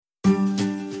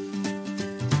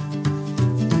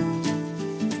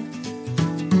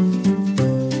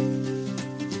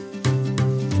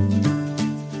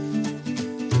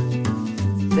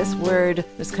word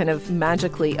just kind of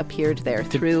magically appeared there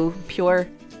through pure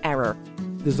error.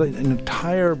 There's like an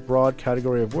entire broad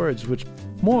category of words which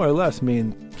more or less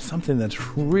mean something that's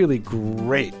really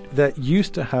great that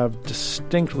used to have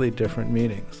distinctly different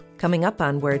meanings. Coming up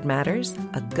on Word Matters,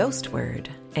 a ghost word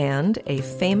and a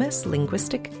famous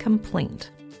linguistic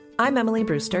complaint. I'm Emily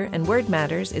Brewster, and Word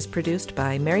Matters is produced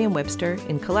by Merriam-Webster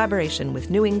in collaboration with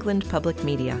New England Public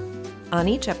Media. On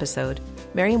each episode,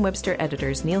 Merriam-Webster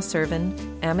editors Neil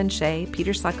Servin, Ammon Shea,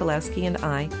 Peter Sokolowski, and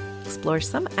I explore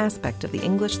some aspect of the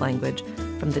English language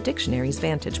from the dictionary's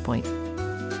vantage point.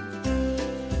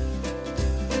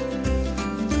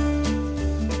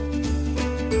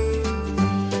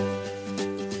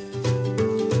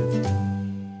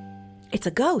 It's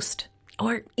a ghost,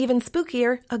 or even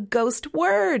spookier, a ghost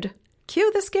word.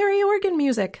 Cue the scary organ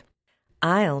music.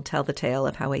 I'll tell the tale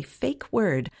of how a fake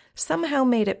word somehow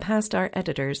made it past our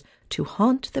editors to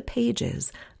haunt the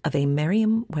pages of a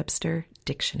Merriam-Webster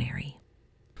dictionary.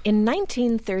 In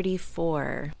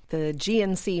 1934, the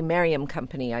G&C Merriam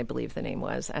Company, I believe the name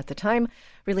was at the time,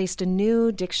 released a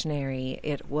new dictionary.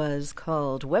 It was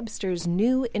called Webster's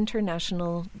New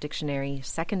International Dictionary,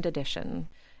 2nd edition.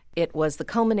 It was the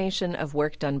culmination of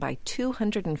work done by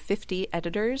 250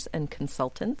 editors and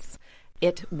consultants.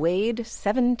 It weighed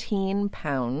 17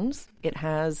 pounds. It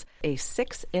has a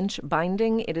 6-inch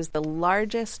binding. It is the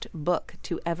largest book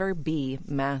to ever be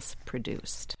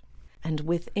mass-produced. And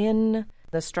within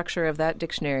the structure of that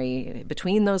dictionary,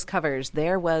 between those covers,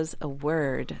 there was a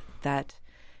word that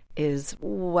is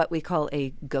what we call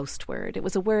a ghost word. It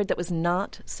was a word that was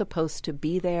not supposed to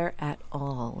be there at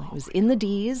all. It was in the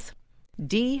D's.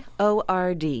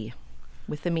 D-O-R-D,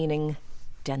 with the meaning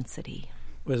density.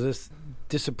 Was this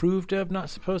disapproved of, not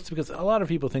supposed to? Because a lot of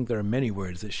people think there are many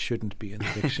words that shouldn't be in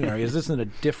the dictionary. Is this in a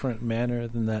different manner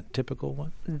than that typical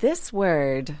one? This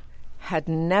word had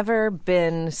never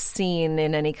been seen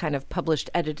in any kind of published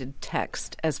edited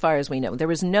text, as far as we know. There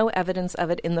was no evidence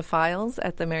of it in the files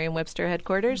at the Merriam-Webster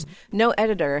headquarters. No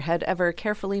editor had ever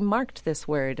carefully marked this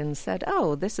word and said,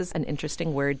 oh, this is an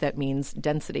interesting word that means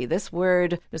density. This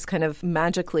word just kind of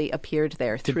magically appeared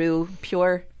there through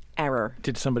pure error.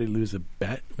 Did somebody lose a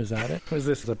bet? Was that it? Was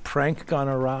this a prank gone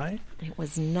awry? It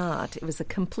was not. It was a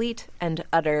complete and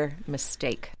utter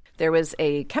mistake. There was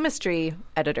a chemistry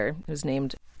editor who was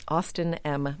named Austin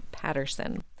M.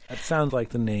 Patterson. That sounds like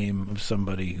the name of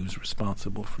somebody who's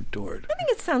responsible for Dord. I think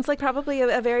it sounds like probably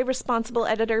a very responsible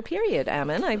editor, period,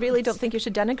 Ammon. I really don't think you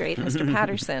should denigrate Mr.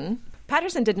 Patterson.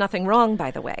 Patterson did nothing wrong,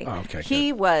 by the way. Oh, okay,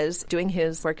 he was doing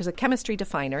his work as a chemistry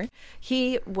definer.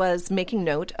 He was making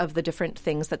note of the different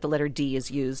things that the letter D is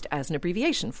used as an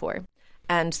abbreviation for.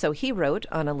 And so he wrote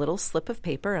on a little slip of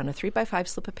paper, on a 3x5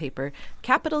 slip of paper,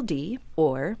 capital D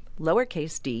or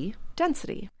lowercase d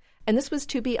density. And this was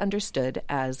to be understood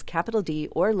as capital D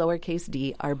or lowercase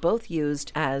d are both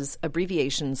used as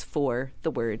abbreviations for the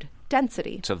word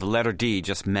density. So the letter D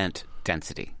just meant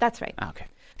density. That's right. Okay.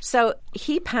 So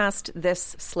he passed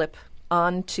this slip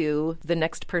on to the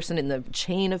next person in the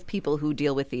chain of people who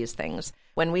deal with these things.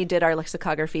 When we did our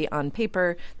lexicography on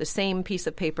paper, the same piece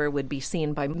of paper would be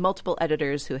seen by multiple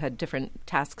editors who had different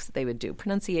tasks they would do.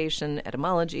 Pronunciation,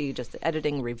 etymology, just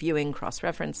editing, reviewing,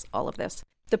 cross-reference, all of this.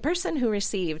 The person who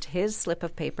received his slip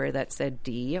of paper that said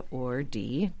D or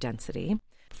D, density,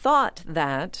 thought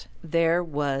that there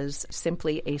was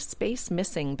simply a space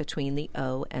missing between the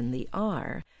O and the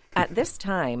R. At this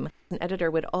time, an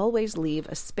editor would always leave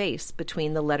a space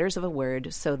between the letters of a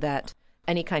word so that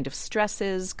any kind of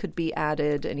stresses could be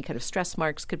added, any kind of stress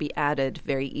marks could be added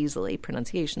very easily,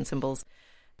 pronunciation symbols.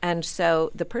 And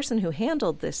so the person who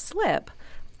handled this slip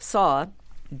saw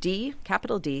D,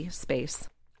 capital D, space,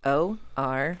 O,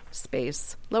 R,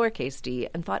 space, lowercase d,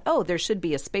 and thought, oh, there should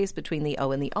be a space between the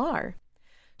O and the R.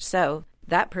 So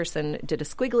that person did a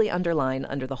squiggly underline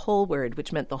under the whole word,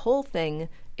 which meant the whole thing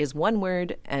is one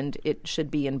word and it should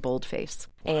be in boldface.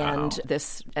 Wow. And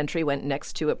this entry went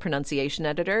next to a pronunciation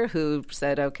editor who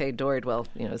said, okay, Dord, well,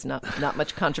 there's not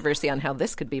much controversy on how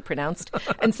this could be pronounced.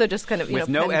 And so just kind of, with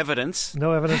no evidence.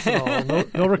 No evidence at all.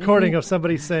 No recording of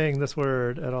somebody saying this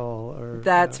word at all.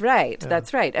 That's right. Yeah.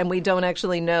 That's right. And we don't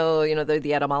actually know,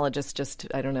 the etymologist just,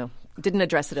 I don't know, didn't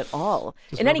address it at all.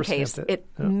 Just in any case, it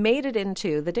yeah. made it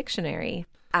into the dictionary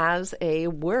as a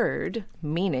word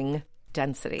meaning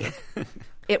density.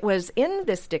 It was in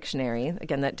this dictionary,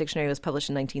 again, that dictionary was published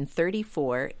in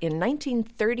 1934. In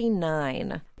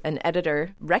 1939, an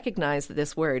editor recognized that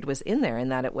this word was in there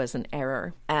and that it was an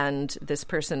error. And this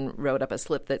person wrote up a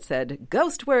slip that said,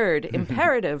 ghost word,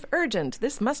 imperative, urgent,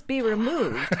 this must be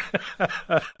removed.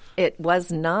 It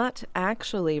was not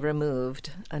actually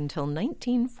removed until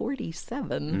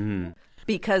 1947.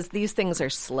 Because these things are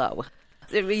slow.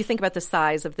 You think about the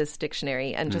size of this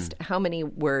dictionary and just how many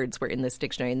words were in this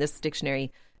dictionary. In this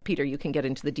dictionary, Peter, you can get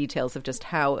into the details of just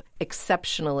how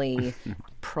exceptionally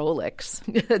prolix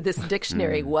this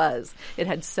dictionary was. It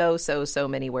had so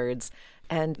many words.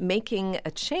 And making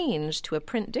a change to a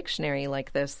print dictionary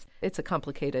like this, it's a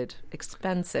complicated,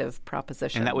 expensive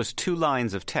proposition. And that was 2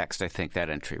 lines of text, I think, that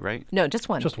entry, right? No, just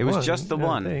one. It was just the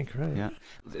one. I think, right. Yeah.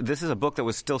 This is a book that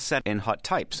was still set in hot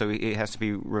type, so it has to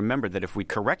be remembered that if we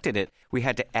corrected it, we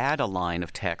had to add a line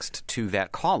of text to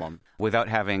that column without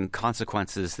having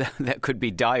consequences that could be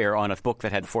dire on a book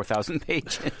that had 4,000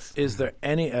 pages. Is there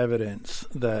any evidence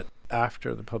that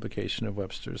after the publication of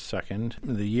Webster's Second,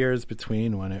 the years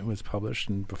between when it was published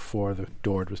and before the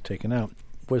Dord was taken out,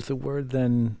 was the word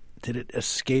then, did it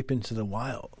escape into the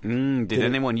wild? Did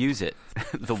anyone use it?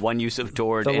 The one use of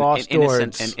Dord, the lost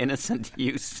innocent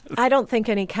use. I don't think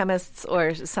any chemists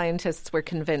or scientists were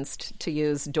convinced to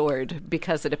use Dord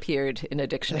because it appeared in a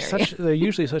dictionary. They're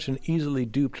usually such an easily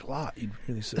duped lot. You'd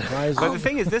really surprise But them. the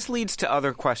thing is, this leads to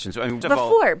other questions. I mean,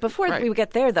 Before right. we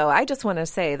get there, though, I just want to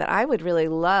say that I would really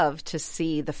love to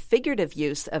see the figurative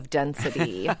use of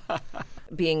density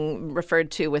being referred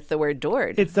to with the word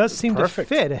Dord. It does seem Perfect.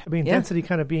 to fit. I mean, Yeah. density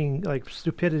kind of being like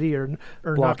stupidity or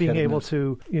not being able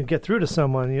to get through to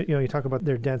someone. You talk about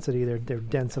their density, their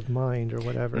dense of mind or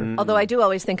whatever. Although I do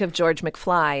always think of George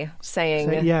McFly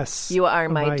saying, yes, you are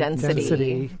my density.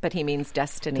 density. But he means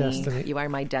destiny. You are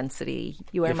my density.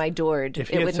 You are my Dord. If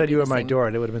he had said you were my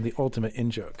Dord, it would have been the ultimate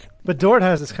in-joke. But Dord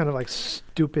has this kind of like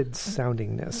stupid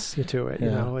soundingness to it.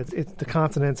 You know, it's the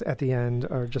consonants at the end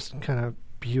are just kind of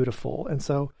beautiful. And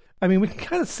so, I mean, we can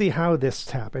kind of see how this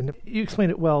happened. You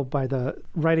explained it well by the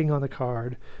writing on the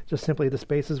card. Just simply the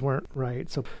spaces weren't right.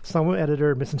 So some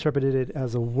editor misinterpreted it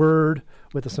as a word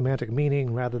with a semantic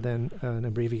meaning rather than an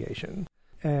abbreviation.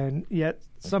 And yet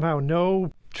somehow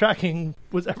no tracking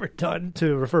was ever done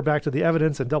to refer back to the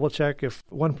evidence and double check if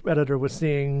one editor was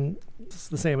seeing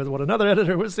the same as what another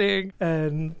editor was seeing.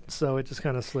 And so it just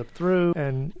kind of slipped through.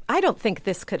 And I don't think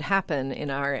this could happen in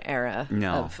our era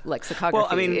of lexicography. Well,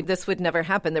 I mean, this would never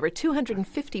happen. There were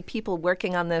 250 people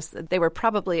working on this. They were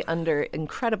probably under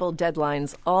incredible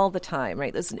deadlines all the time,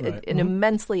 right? This is an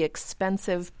immensely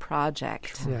expensive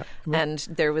project. Yeah. And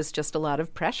there was just a lot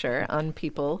of pressure on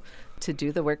people to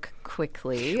do the work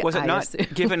quickly. Was it I not assume.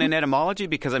 given an etymology?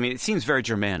 Because, I mean, it seems very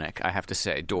Germanic, I have to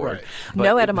say, Dord. Right. But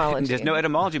No etymology. There's no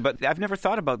etymology, but I've never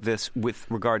thought about this with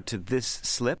regard to this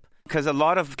slip. Because a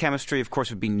lot of chemistry, of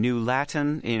course, would be New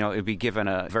Latin. You know, it would be given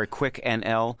a very quick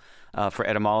NL for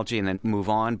etymology and then move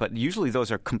on. But usually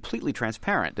those are completely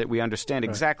transparent, that we understand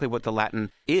exactly what the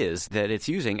Latin is that it's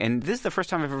using. And this is the first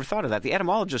time I've ever thought of that. The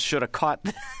etymologist should have caught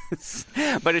this,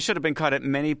 but it should have been caught at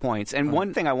many points. And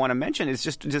one thing I want to mention is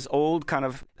just this old kind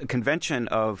of convention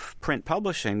of print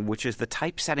publishing, which is the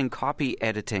typesetting copy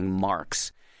editing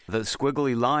marks. The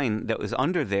squiggly line that was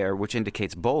under there, which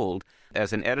indicates bold,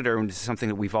 as an editor, and this is something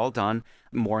that we've all done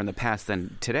more in the past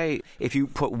than today, if you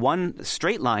put one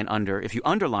straight line under, if you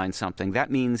underline something,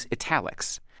 that means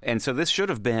italics. And so this should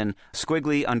have been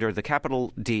squiggly under the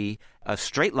capital D, a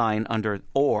straight line under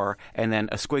or, and then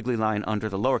a squiggly line under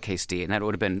the lowercase d. And that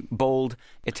would have been bold,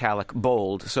 italic,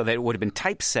 bold, so that it would have been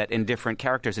typeset in different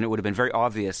characters, and it would have been very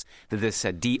obvious that this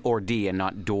said D or D and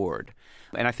not Dord.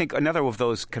 And I think another of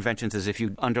those conventions is if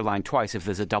you underline twice, if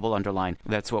there's a double underline,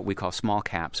 that's what we call small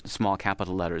caps, small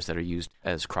capital letters that are used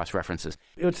as cross-references.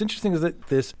 What's interesting is that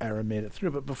this era made it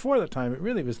through, but before that time, it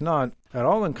really was not at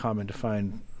all uncommon to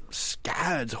find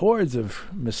scads, hordes of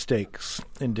mistakes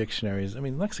in dictionaries. I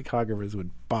mean, lexicographers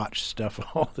would botch stuff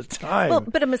all the time. Well,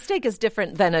 but a mistake is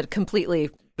different than a completely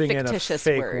fictitious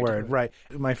in a fake word. Right.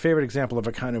 My favorite example of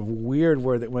a kind of weird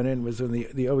word that went in was in the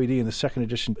OED in the second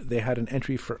edition. They had an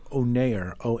entry for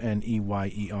Oneyer,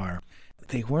 O-N-E-Y-E-R.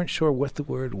 They weren't sure what the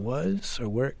word was or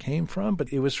where it came from,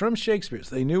 but it was from Shakespeare,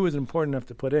 so they knew it was important enough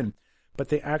to put in. But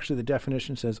the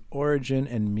definition says origin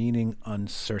and meaning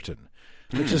uncertain,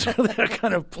 which is really a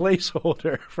kind of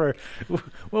placeholder for,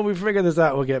 when we figure this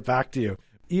out, we'll get back to you.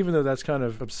 Even though that's kind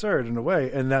of absurd in a way,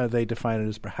 and now they define it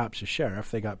as perhaps a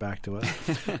sheriff, they got back to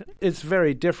us. It's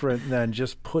very different than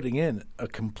just putting in a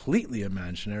completely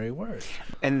imaginary word.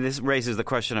 And this raises the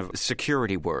question of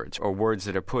security words, or words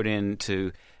that are put in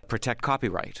to protect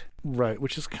copyright. Right,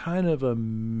 which is kind of a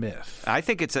myth. I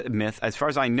think it's a myth. As far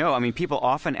as I know, I mean, people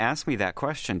often ask me that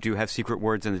question, do you have secret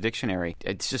words in the dictionary?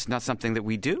 It's just not something that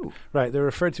we do. Right, they're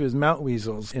referred to as mount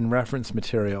weasels in reference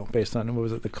material based on, what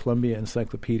was it, the Columbia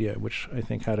Encyclopedia, which I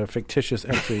think had a fictitious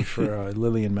entry for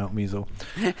Lillian Mount Weasel.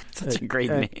 Such a great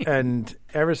name. And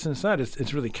ever since that,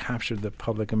 it's really captured the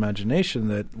public imagination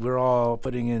that we're all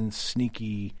putting in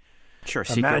sneaky Sure,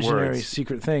 secret imaginary words.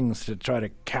 secret things to try to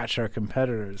catch our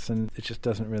competitors, and it just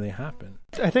doesn't really happen.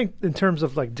 I think in terms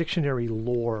of like dictionary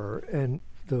lore and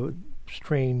the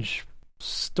strange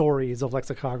stories of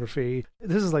lexicography,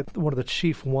 this is like one of the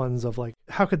chief ones of like,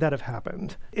 how could that have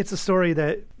happened? It's a story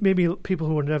that maybe people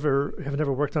who have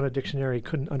never worked on a dictionary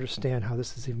couldn't understand how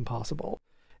this is even possible.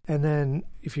 And then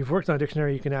if you've worked on a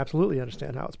dictionary, you can absolutely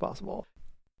understand how it's possible.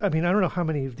 I mean, I don't know how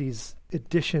many of these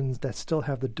editions that still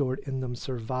have the Dord in them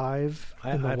survive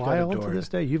in the I've got a wild to Dord. this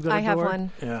day. You've got a I have Dord?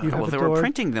 one. Yeah. You have Well, a they were Dord?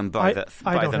 printing them by I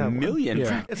don't the have one. million.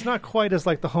 Yeah. It's not quite as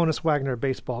like the Honus Wagner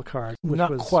baseball card, which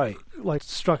Not was quite. like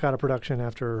struck out of production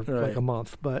after like Right. a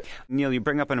month. But Neil, you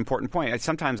bring up an important point.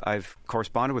 Sometimes I've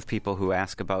corresponded with people who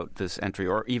ask about this entry,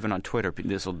 or even on Twitter,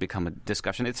 this will become a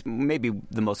discussion. It's maybe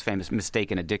the most famous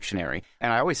mistake in a dictionary.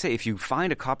 And I always say, if you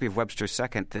find a copy of Webster's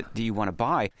Second that you want to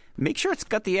buy, make sure it's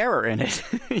got the error in it.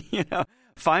 You know,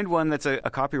 find one that's a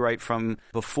copyright from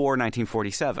before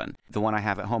 1947. The one I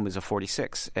have at home is a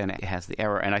 46, and it has the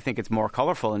error. And I think it's more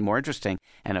colorful and more interesting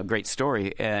and a great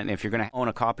story. And if you're going to own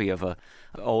a copy of an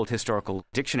old historical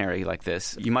dictionary like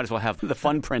this, you might as well have the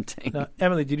fun printing. Now,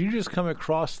 Emily, did you just come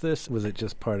across this? Was it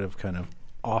just part of kind of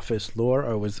office lore,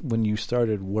 or was when you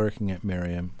started working at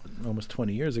Merriam almost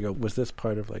 20 years ago, was this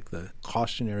part of like the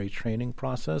cautionary training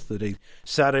process that they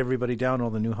sat everybody down, all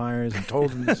the new hires, and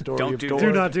told them the story Don't of do Dord?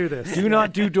 do not do this. Do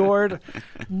not do Dord.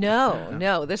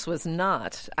 No, this was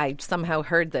not. I somehow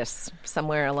heard this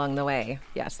somewhere along the way,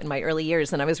 yes, in my early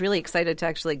years. And I was really excited to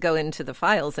actually go into the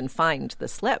files and find the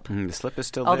slip. The slip is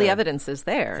still All there. the evidence is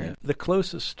there. The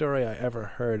closest story I ever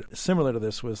heard similar to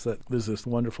this was that there's this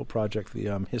wonderful project,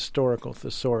 the Historical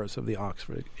Thesaurus of the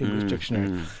Oxford English Dictionary,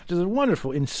 which is a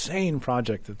wonderful, insane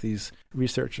project that these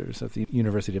researchers at the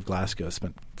University of Glasgow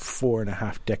spent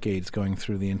 4.5 decades going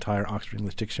through the entire Oxford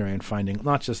English Dictionary and finding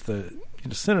not just the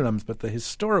synonyms, but the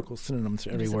historical synonyms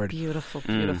for every It's a word. beautiful,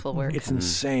 beautiful work. It's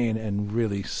insane and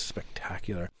really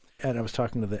spectacular. And I was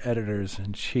talking to the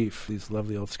editors-in-chief, these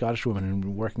lovely old Scottish women who have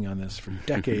been working on this for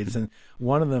decades, and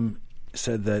one of them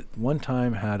said that one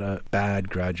time had a bad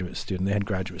graduate student. They had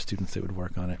graduate students that would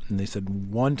work on it. And they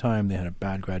said one time they had a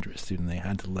bad graduate student. They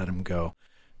had to let him go.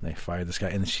 And they fired this guy.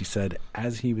 And she said,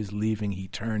 as he was leaving, he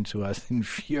turned to us in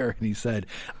fear and he said,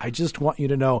 I just want you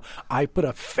to know I put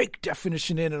a fake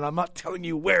definition in and I'm not telling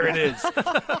you where it is.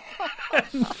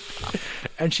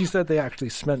 And she said they actually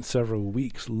spent several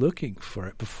weeks looking for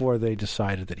it before they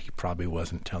decided that he probably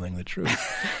wasn't telling the truth.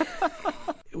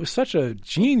 It was such a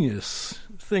genius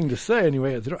thing to say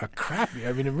anyway. It's a crappy,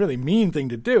 I mean, a really mean thing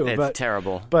to do. It's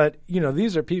terrible. But, you know,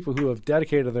 these are people who have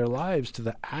dedicated their lives to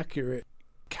the accurate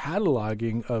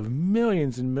cataloging of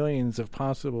millions and millions of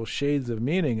possible shades of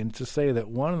meaning. And to say that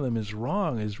one of them is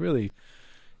wrong is really,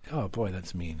 oh, boy,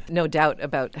 that's mean. No doubt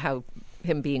about how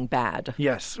him being bad.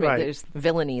 Yes, I mean, right. There's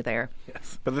villainy there.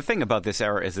 Yes. But the thing about this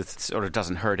error is it sort of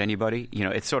doesn't hurt anybody. You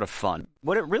know, it's sort of fun.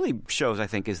 What it really shows, I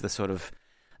think, is the sort of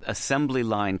assembly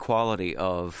line quality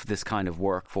of this kind of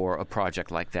work for a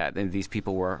project like that. And these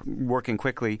people were working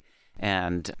quickly,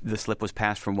 and the slip was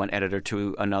passed from one editor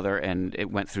to another, and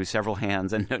it went through several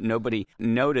hands, and nobody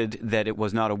noted that it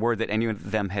was not a word that any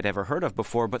of them had ever heard of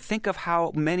before. But think of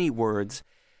how many words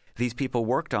these people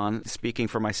worked on. Speaking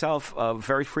for myself,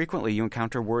 very frequently you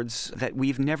encounter words that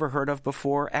we've never heard of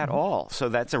before at all. So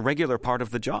that's a regular part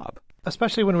of the job.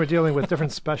 Especially when we're dealing with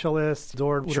different specialists.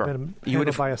 Dord would Sure. have been You would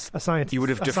handled have- by a science, You would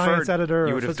have a deferred. science editor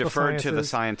You or would have physical deferred to the sciences.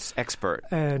 science expert.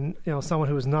 And, you know, someone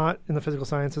who is not in the physical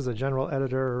sciences, a general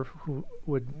editor who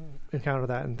would encounter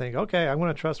that and think, okay, I'm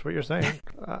going to trust what you're saying.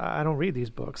 I don't read these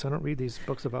books. I don't read these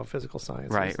books about physical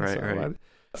sciences. Right, And right, right.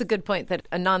 It's a good point that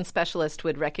a non-specialist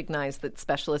would recognize that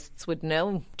specialists would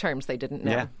know terms they didn't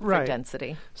know Yeah. for Right.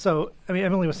 density. So, I mean,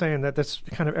 Emily was saying that this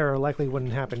kind of error likely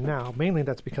wouldn't happen now. Mainly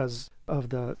that's because of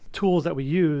the tools that we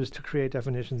use to create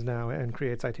definitions now and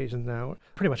create citations now.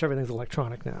 Pretty much everything's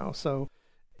electronic now. So,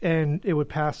 and it would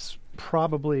pass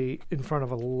probably in front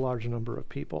of a large number of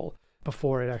people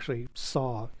before it actually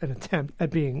saw an attempt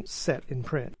at being set in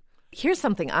print. Here's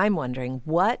something I'm wondering.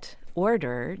 What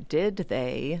order did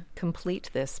they complete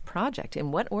this project?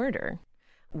 In what order?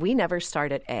 We never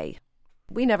start at A.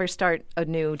 We never start a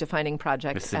new defining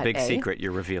project It's the at big A. secret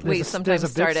you're revealing. We There's a sometimes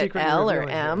big start at secret you're L or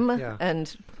revealing M, here. Yeah.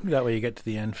 and That way you get to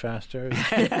the end faster.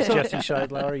 As Jesse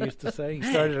Scheidlauer used to say, you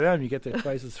start at M, you get there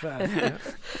twice as fast.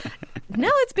 no,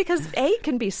 it's because A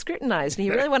can be scrutinized, and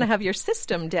you really want to have your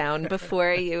system down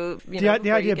before you know, The before you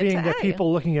idea get being to that A.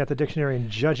 people looking at the dictionary and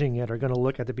judging it are going to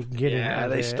look at the beginning Yeah,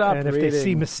 of they it, stop and if they see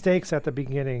reading. mistakes at the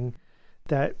beginning,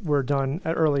 that were done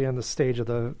early in the stage of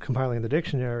the compiling the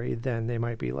dictionary, then they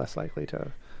might be less likely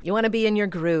to. You want to be in your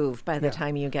groove by the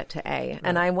time you get to A. Right.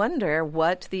 And I wonder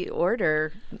what the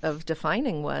order of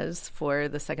defining was for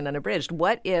the second unabridged.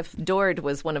 What if Dord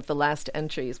was one of the last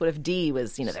entries? What if D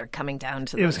was, they're coming down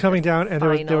to It was coming down, and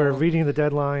they were reading the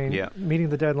deadline, Yeah. meeting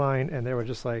the deadline, and they were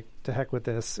just like, to heck with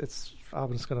this.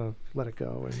 I'm just going to let it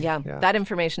go. And, that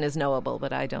information is knowable,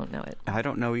 but I don't know it. I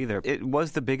don't know either. It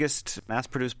was the biggest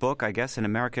mass-produced book, I guess, in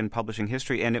American publishing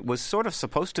history, and it was sort of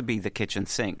supposed to be the kitchen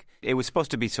sink. It was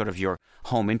supposed to be sort of your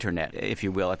home internet, if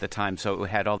you will, at the time. So it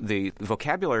had all the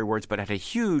vocabulary words, but it had a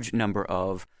huge number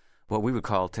of what we would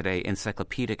call today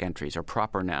encyclopedic entries or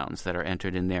proper nouns that are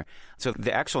entered in there. So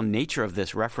the actual nature of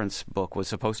this reference book was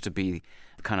supposed to be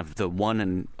kind of the one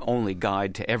and only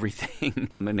guide to everything,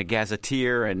 and a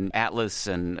gazetteer and atlas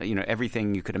and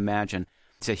everything you could imagine.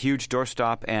 It's a huge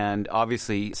doorstop, and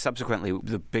obviously, subsequently,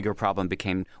 the bigger problem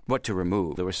became what to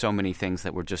remove. There were so many things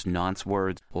that were just nonce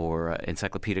words or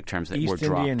encyclopedic terms that were dropped.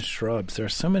 East Indian shrubs. There are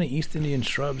so many East Indian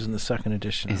shrubs in the second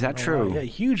edition. Is that true? Yeah, a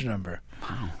huge number.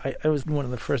 Wow. I was one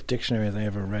of the first dictionaries I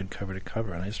ever read cover to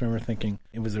cover, and I just remember thinking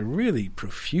it was a really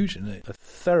profusion, a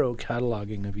thorough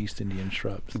cataloging of East Indian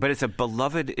shrubs. But it's a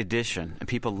beloved edition, and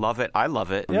people love it. I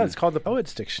love it. Yeah, it's called the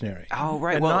Poets Dictionary. Oh,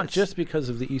 right. And not just because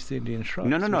of the East Indian shrubs.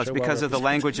 No, it's because of the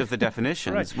language of the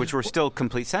definitions, right. which were still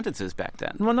complete sentences back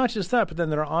then. Well, not just that, but then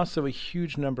there are also a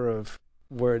huge number of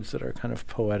words that are kind of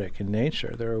poetic in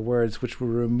nature. There are words which were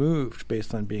removed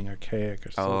based on being archaic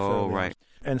or so. Oh, right.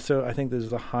 And so I think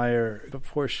there's a higher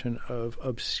proportion of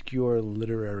obscure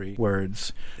literary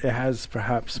words. It has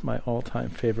perhaps my all-time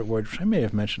favorite word, which I may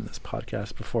have mentioned in this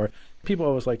podcast before. People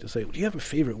always like to say, well, do you have a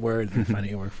favorite word in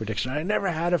finding a word for dictionary? I never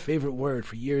had a favorite word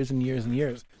for years and years and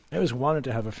years. I always wanted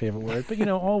to have a favorite word, but,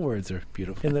 all words are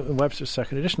beautiful. In Webster's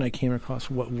second edition, I came across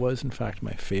what was, in fact,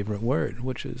 my favorite word,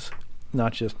 which is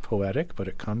not just poetic, but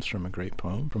it comes from a great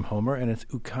poem from Homer, and it's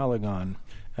ukalagon.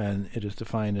 And it is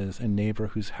defined as a neighbor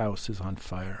whose house is on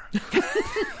fire.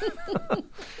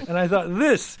 And I thought,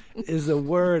 this is a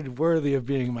word worthy of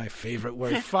being my favorite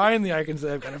word. Finally, I can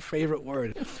say I've got a favorite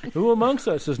word. Who amongst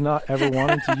us has not ever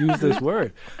wanted to use this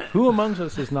word? Who amongst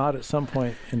us has not at some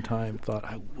point in time thought,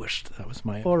 I wished that was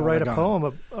my Or write a poem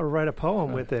Right,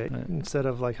 with it right. instead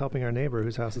of like helping our neighbor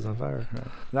whose house is on fire. Right.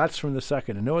 That's from the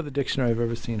second. And no other dictionary I've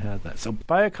ever seen had that. So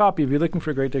buy a copy. If you're looking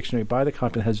for a great dictionary, buy the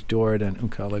copy that has Dord and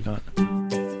ukalagon.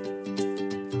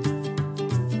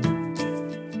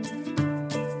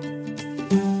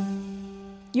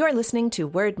 You're listening to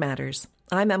Word Matters.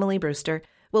 I'm Emily Brewster.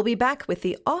 We'll be back with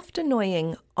the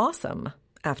oft-annoying awesome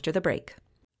after the break.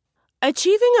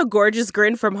 Achieving a gorgeous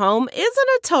grin from home isn't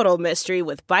a total mystery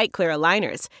with Byte Clear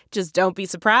aligners. Just don't be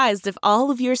surprised if all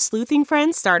of your sleuthing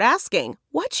friends start asking,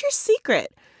 "What's your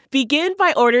secret?" Begin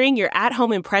by ordering your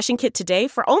at-home impression kit today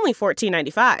for only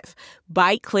 $14.95.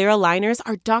 Byte Clear aligners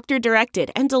are doctor-directed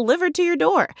and delivered to your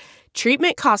door.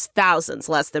 Treatment costs thousands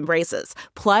less than braces.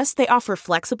 Plus, they offer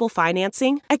flexible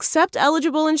financing, accept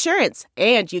eligible insurance,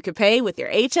 and you can pay with your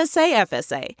HSA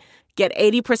FSA. Get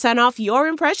 80% off your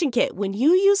impression kit when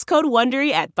you use code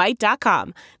WONDERY at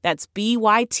Byte.com. That's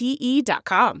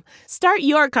BYTE.com. Start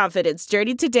your confidence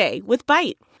journey today with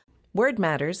Byte. Word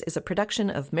Matters is a production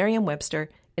of Merriam-Webster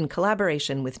in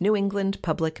collaboration with New England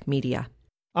Public Media.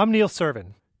 I'm Neil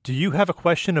Servin. Do you have a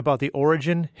question about the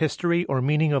origin, history, or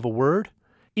meaning of a word?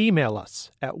 Email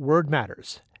us at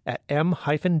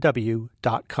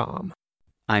wordmatters@m-w.com.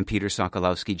 I'm Peter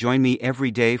Sokolowski. Join me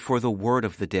every day for the Word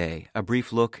of the Day, a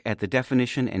brief look at the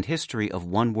definition and history of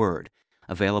one word,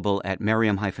 available at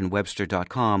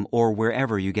merriam-webster.com or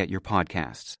wherever you get your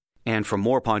podcasts. And for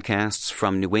more podcasts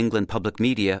from New England Public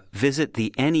Media, visit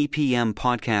the NEPM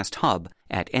Podcast Hub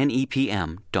at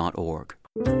nepm.org.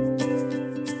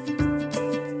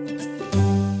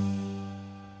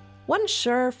 One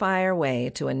surefire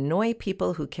way to annoy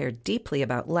people who care deeply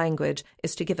about language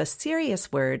is to give a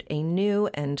serious word a new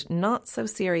and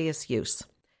not-so-serious use.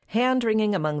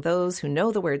 Hand-wringing among those who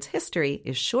know the word's history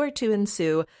is sure to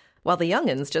ensue, while the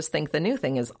young'uns just think the new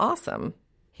thing is awesome.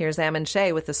 Here's Ammon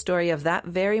Shea with the story of that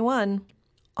very one.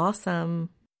 Awesome.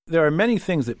 There are many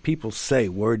things that people say,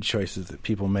 word choices that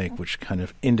people make, which kind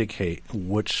of indicate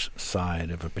which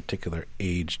side of a particular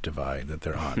age divide that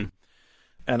they're on.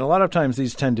 And a lot of times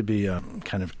these tend to be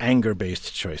kind of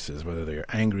anger-based choices, whether they're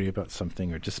angry about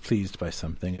something or displeased by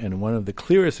something. And one of the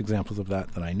clearest examples of that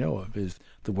I know of is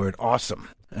the word awesome,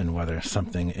 and whether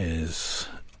something is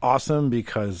awesome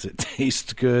because it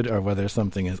tastes good or whether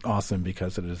something is awesome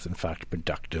because it is in fact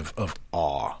productive of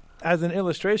awe. As an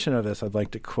illustration of this, I'd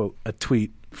like to quote a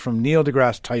tweet from Neil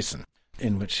deGrasse Tyson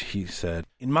in which he said,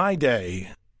 "In my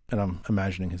day, and I'm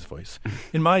imagining his voice.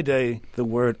 In my day, the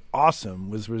word awesome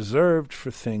was reserved for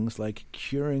things like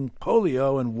curing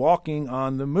polio and walking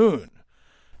on the moon,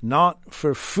 not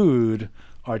for food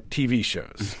or TV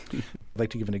shows. I'd like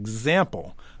to give an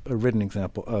example, a written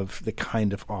example of the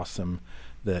kind of awesome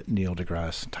that Neil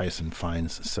deGrasse Tyson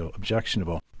finds so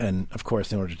objectionable. And, of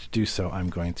course, in order to do so, I'm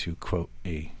going to quote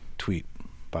a tweet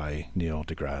by Neil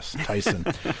deGrasse Tyson.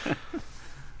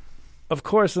 Of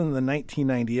course, in the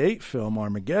 1998 film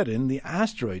Armageddon, the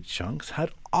asteroid chunks had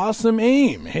awesome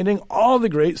aim, hitting all the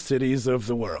great cities of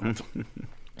the world.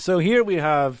 So here we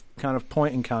have kind of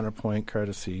point and counterpoint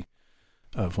courtesy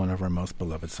of one of our most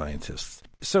beloved scientists.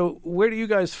 So where do you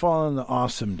guys fall on the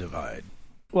awesome divide?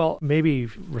 Well, maybe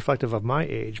reflective of my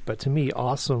age, but to me,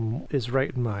 awesome is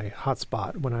right in my hot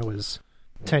spot. When I was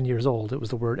 10 years old, it was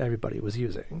the word everybody was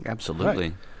using. Absolutely.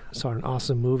 Right. Saw an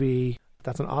awesome movie.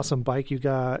 That's an awesome bike you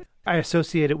got. I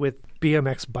associate it with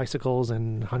BMX bicycles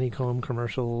and Honeycomb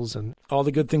commercials and All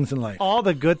the good things in life. all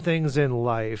the good things in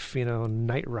life,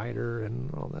 Knight Rider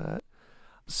and all that.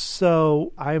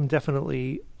 So I am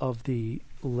definitely of the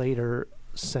later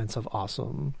sense of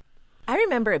awesome. I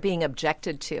remember it being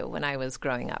objected to when I was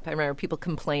growing up. I remember people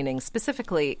complaining,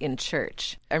 specifically in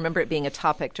church. I remember it being a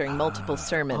topic during multiple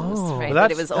sermons, right? Well,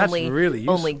 that it was that's really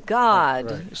useful. only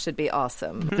God Right. should be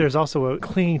awesome. There's also a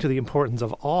clinging to the importance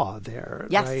of awe there,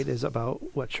 Yes. right? Is about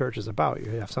what church is about.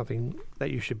 You have something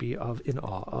that you should be in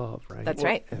awe of, right? That's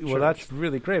right. At Well, church. that's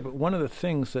really great. But one of the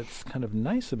things that's kind of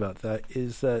nice about that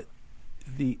is that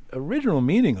the original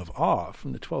meaning of awe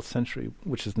from the 12th century,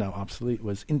 which is now obsolete,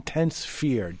 was intense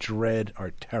fear, dread, or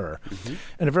terror. Mm-hmm.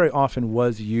 And it very often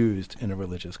was used in a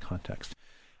religious context.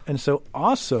 And so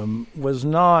awesome was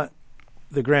not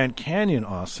the Grand Canyon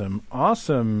awesome.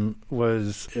 Awesome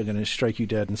was going to strike you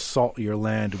dead and salt your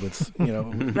land with,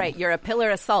 Right, you're a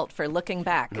pillar of salt for looking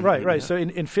back. Right. So in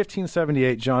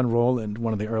 1578, John Rowland,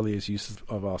 one of the earliest uses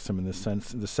of awesome in this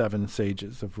sense, the Seven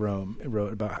Sages of Rome,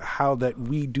 wrote about how that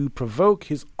we do provoke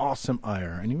his awesome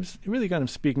ire. And he was really kind of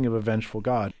speaking of a vengeful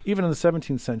God. Even in the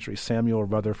 17th century, Samuel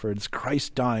Rutherford's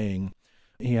Christ Dying,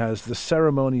 he has the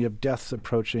ceremony of death's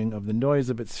approaching, of the noise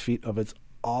of its feet, of its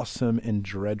awesome and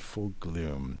dreadful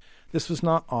gloom. This was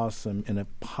not awesome in a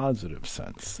positive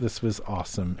sense. This was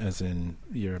awesome as in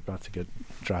you're about to get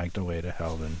dragged away to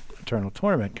hell in eternal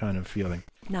torment kind of feeling.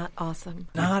 Not awesome.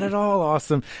 Not at all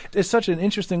awesome. It's such an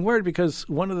interesting word because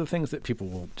one of the things that people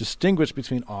will distinguish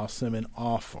between awesome and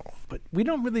awful. But we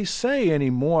don't really say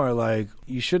anymore, like,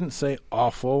 you shouldn't say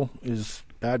awful is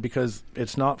bad because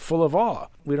it's not full of awe.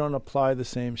 We don't apply the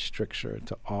same stricture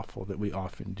to awful that we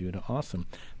often do to awesome.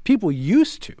 People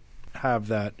used to have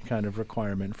that kind of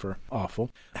requirement for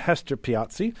awful. Hester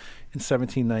Piazzi in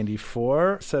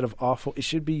 1794 said of awful, it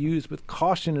should be used with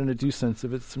caution and a due sense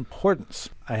of its importance.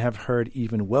 I have heard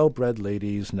even well-bred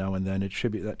ladies now and then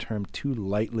attribute that term too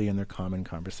lightly in their common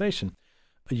conversation.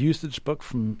 A usage book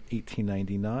from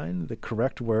 1899, the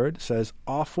correct word says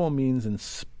awful means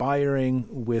inspiring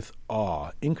with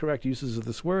awe. Incorrect uses of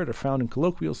this word are found in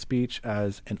colloquial speech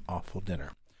as an awful dinner.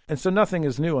 And so nothing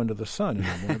is new under the sun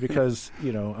anymore because,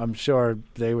 I'm sure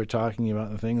they were talking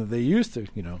about the thing that they used to,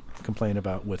 complain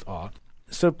about with awe.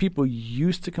 So people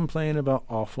used to complain about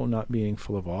awful not being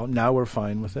full of awe. Now we're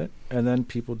fine with it. And then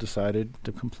people decided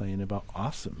to complain about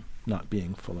awesome not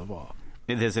being full of awe.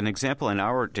 There's an example in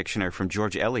our dictionary from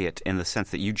George Eliot in the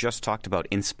sense that you just talked about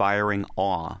inspiring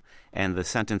awe. And the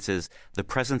sentence is, the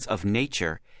presence of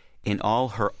nature in all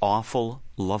her awful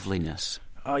loveliness.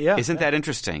 Oh, yeah. Isn't that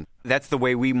interesting? That's the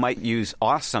way we might use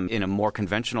awesome in a more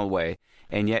conventional way.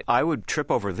 And yet I would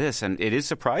trip over this, and it is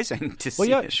surprising to see. Well,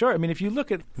 yeah, it. sure. I mean, if you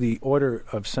look at the order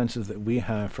of senses that we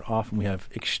have for often, we have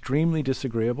extremely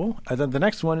disagreeable, and then the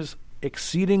next one is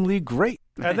exceedingly great.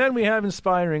 And then we have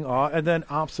inspiring awe, and then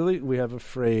absolutely we have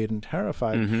afraid and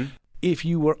terrified. Mm-hmm. If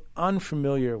you were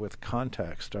unfamiliar with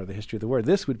context or the history of the word,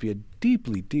 this would be a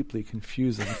deeply, deeply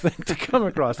confusing thing to come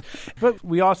across. But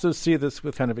we also see this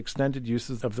with kind of extended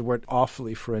uses of the word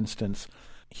awfully, for instance.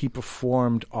 He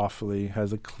performed awfully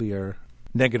has a clear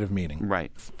negative meaning.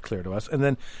 Right. It's clear to us. And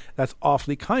then that's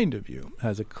awfully kind of you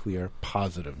has a clear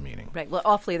positive meaning. Right. Well,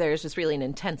 awfully there is just really an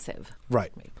intensive.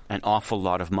 Right. An awful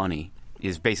lot of money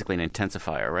is basically an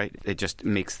intensifier, right? It just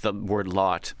makes the word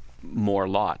lot more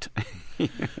lot.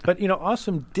 But,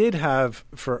 awesome did have,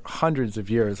 for hundreds of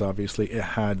years, obviously, it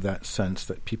had that sense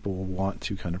that people will want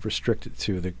to kind of restrict it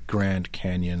to the Grand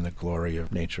Canyon, the glory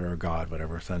of nature or God,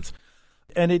 whatever sense.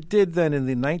 And it did then in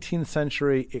the 19th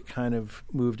century, it kind of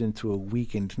moved into a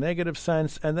weakened negative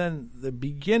sense. And then the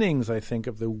beginnings, I think,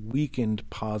 of the weakened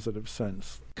positive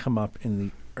sense come up in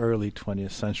the early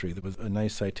 20th century. There was a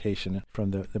nice citation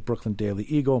from the Brooklyn Daily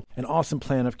Eagle. An awesome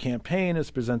plan of campaign is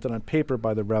presented on paper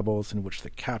by the rebels in which the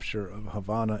capture of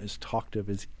Havana is talked of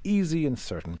as easy and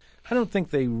certain. I don't think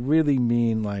they really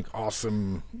mean like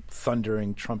awesome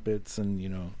thundering trumpets and,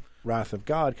 wrath of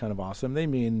God kind of awesome. They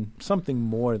mean something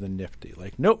more than nifty,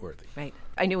 like noteworthy. Right.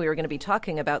 I knew we were going to be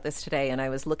talking about this today, and I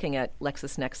was looking at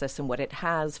LexisNexis and what it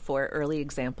has for early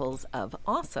examples of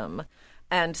awesome.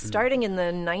 And starting in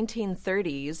the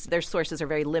 1930s, their sources are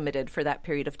very limited for that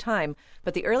period of time.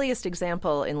 But the earliest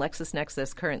example in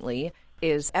LexisNexis currently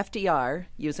is FDR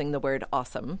using the word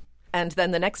awesome. And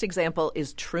then the next example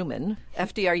is Truman.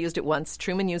 FDR used it once,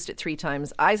 Truman used it 3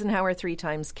 times, Eisenhower 3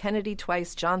 times, Kennedy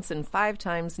twice, Johnson 5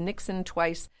 times, Nixon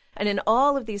twice. And in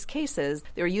all of these cases,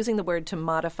 they were using the word to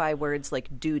modify words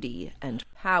like duty and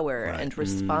power and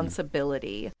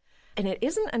responsibility. And it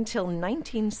isn't until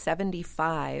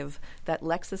 1975 that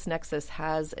LexisNexis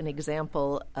has an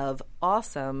example of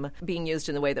awesome being used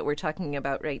in the way that we're talking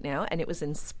about right now. And it was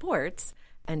in sports.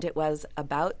 And it was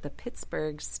about the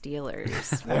Pittsburgh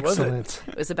Steelers. Excellent.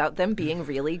 It was about them being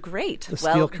really great. The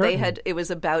Steel Curtain. It was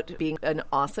about being an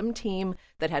awesome team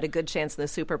that had a good chance in the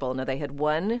Super Bowl. Now, they had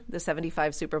won the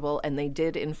 75 Super Bowl, and they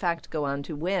did, in fact, go on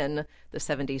to win the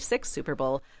 76 Super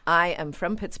Bowl. I am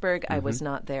from Pittsburgh. I was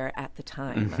not there at the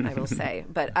time, I will say.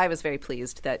 But I was very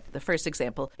pleased that the first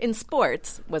example in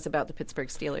sports was about the Pittsburgh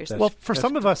Steelers. Well, for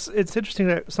some of us, it's interesting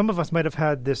that some of us might have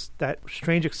had that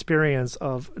strange experience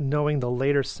of knowing the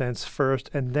later sense first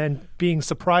and then being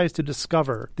surprised to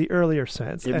discover the earlier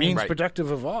sense. It means protective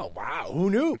of all. Wow, who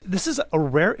knew? This is a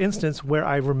rare instance where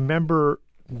I remember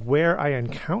where I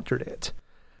encountered it.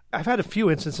 I've had a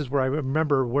few instances where I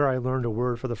remember where I learned a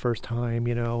word for the first time,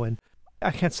 and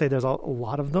I can't say there's a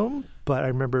lot of them, but I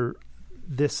remember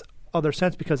this other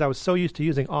sense because I was so used to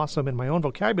using awesome in my own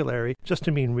vocabulary just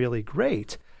to mean really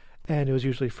great, and it was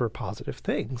usually for positive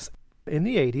things. In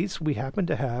the 80s, we happened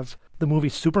to have the movie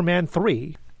Superman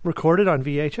 3 recorded on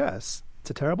VHS. It's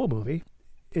a terrible movie.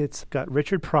 It's got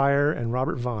Richard Pryor and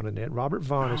Robert Vaughn in it. Robert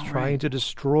Vaughn is trying to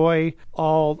destroy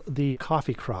all the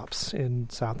coffee crops in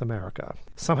South America.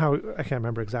 Somehow, I can't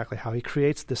remember exactly how, he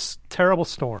creates this terrible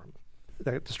storm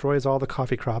that destroys all the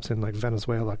coffee crops in like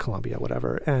Venezuela, Colombia,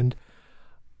 whatever. And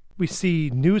we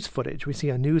see news footage. We see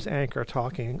a news anchor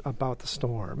talking about the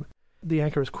storm. The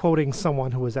anchor is quoting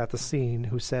someone who was at the scene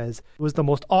who says, "It was the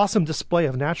most awesome display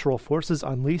of natural forces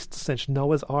unleashed since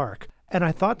Noah's Ark." And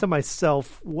I thought to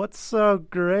myself, what's so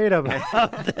great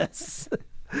about this?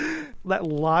 That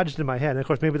lodged in my head. And of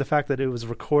course, maybe the fact that it was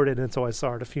recorded and so I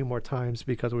saw it a few more times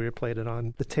because we played it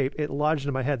on the tape, it lodged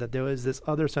in my head that there was this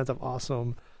other sense of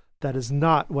awesome that is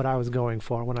not what I was going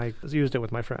for when I used it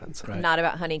with my friends. Right. Not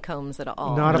about honeycombs at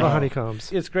all. Not about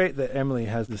honeycombs. It's great that Emily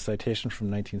has the citation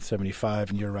from 1975,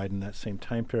 and you're right in that same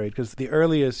time period, because the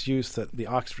earliest use that the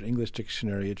Oxford English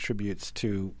Dictionary attributes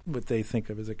to what they think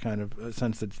of as a kind of a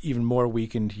sense that's even more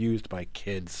weakened, used by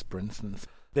kids, for instance.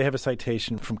 They have a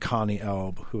citation from Connie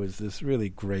Elb, who is this really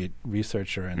great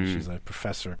researcher, and she's a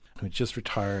professor who just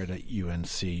retired at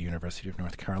UNC, University of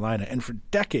North Carolina. And for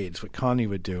decades, what Connie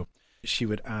would do, she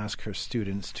would ask her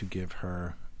students to give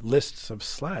her lists of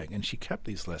slang, and she kept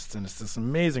these lists. And it's this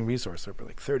amazing resource over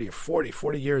like 30 or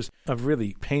 40 years of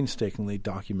really painstakingly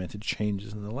documented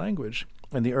changes in the language.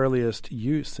 And the earliest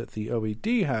use that the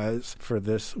OED has for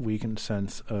this weakened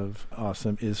sense of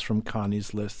awesome is from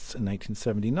Connie's lists in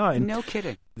 1979. No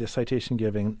kidding. The citation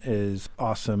given is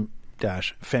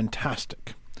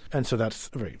awesome-fantastic. And so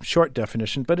that's a very short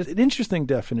definition, but it's an interesting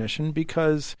definition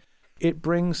because it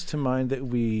brings to mind that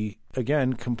we,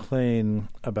 again, complain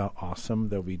about awesome,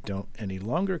 though we don't any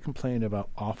longer complain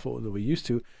about awful, though we used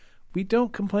to. We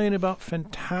don't complain about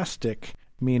fantastic,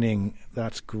 meaning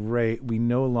that's great. We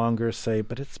no longer say,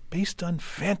 but it's based on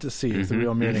fantasy is the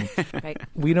real meaning. Right.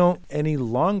 We don't any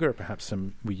longer, perhaps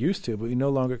we used to, but we no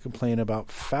longer complain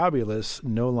about fabulous,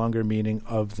 no longer meaning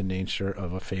of the nature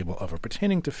of a fable, of or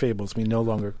pertaining to fables. We no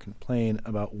longer complain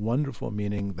about wonderful,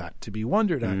 meaning that to be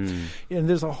wondered at. And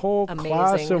there's a whole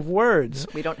class of words.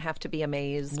 We don't have to be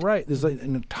amazed. Right. There's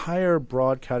an entire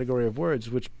broad category of words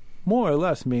which more or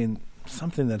less mean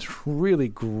something that's really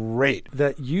great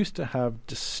that used to have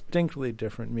distinctly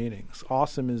different meanings.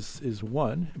 Awesome is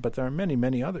one, but there are many,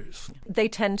 many others. They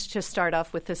tend to start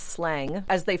off with this slang.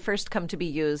 As they first come to be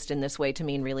used in this way to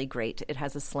mean really great, it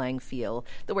has a slang feel.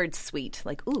 The word sweet,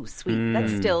 like, ooh, sweet,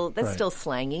 that's still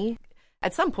slangy.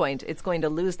 At some point, it's going to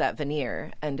lose that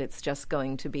veneer, and it's just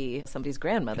going to be somebody's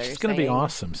grandmother. It's going to be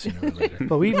awesome sooner or later.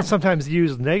 But we even sometimes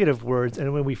use negative words,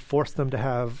 and when we force them to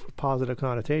have positive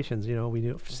connotations,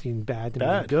 we've seen bad to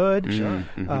mean good. Sure.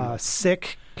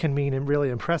 Sick can mean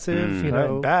really impressive.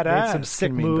 Badass made some sick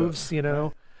can mean moves.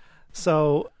 good.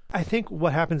 So I think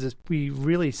what happens is we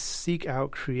really seek out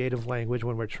creative language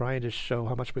when we're trying to show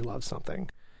how much we love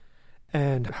something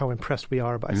and how impressed we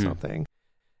are by something.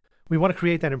 We want to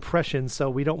create that impression, so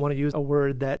we don't want to use a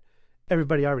word that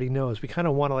everybody already knows. We kind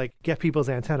of want to get people's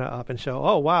antenna up and show,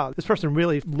 oh, wow, this person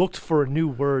really looked for a new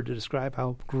word to describe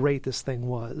how great this thing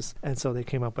was. And so they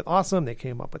came up with awesome, they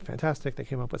came up with fantastic, they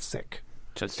came up with sick.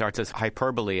 So it starts as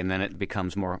hyperbole, and then it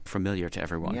becomes more familiar to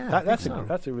everyone. Yeah, that's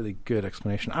a really good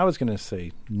explanation. I was going to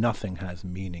say nothing has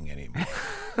meaning anymore.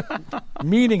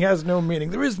 Meaning has no meaning.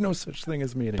 There is no such thing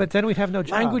as meaning. But then we'd have no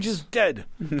jobs. Language is dead.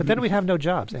 But then we'd have no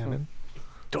jobs, Ammon.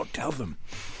 Don't tell them.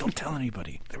 Don't tell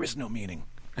anybody. There is no meaning.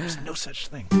 There's no such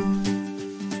thing.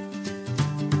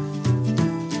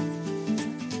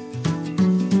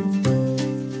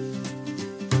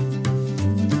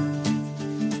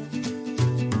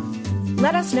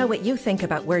 Let us know what you think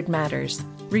about Word Matters.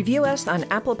 Review us on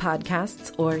Apple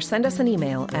Podcasts or send us an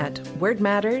email at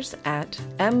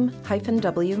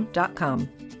wordmatters@m-w.com.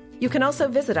 You can also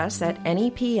visit us at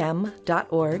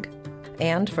nepm.org.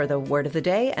 And for the word of the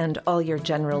day and all your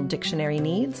general dictionary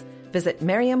needs, visit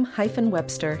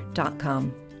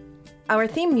merriam-webster.com. Our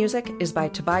theme music is by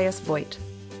Tobias Voigt.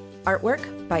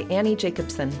 Artwork by Annie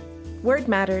Jacobson. Word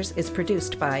Matters is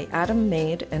produced by Adam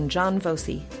Maid and John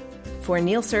Voci. For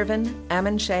Neil Servin,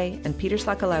 Ammon Shea, and Peter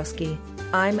Sokolowski,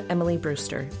 I'm Emily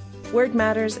Brewster. Word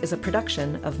Matters is a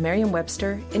production of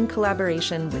Merriam-Webster in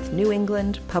collaboration with New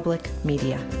England Public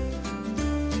Media.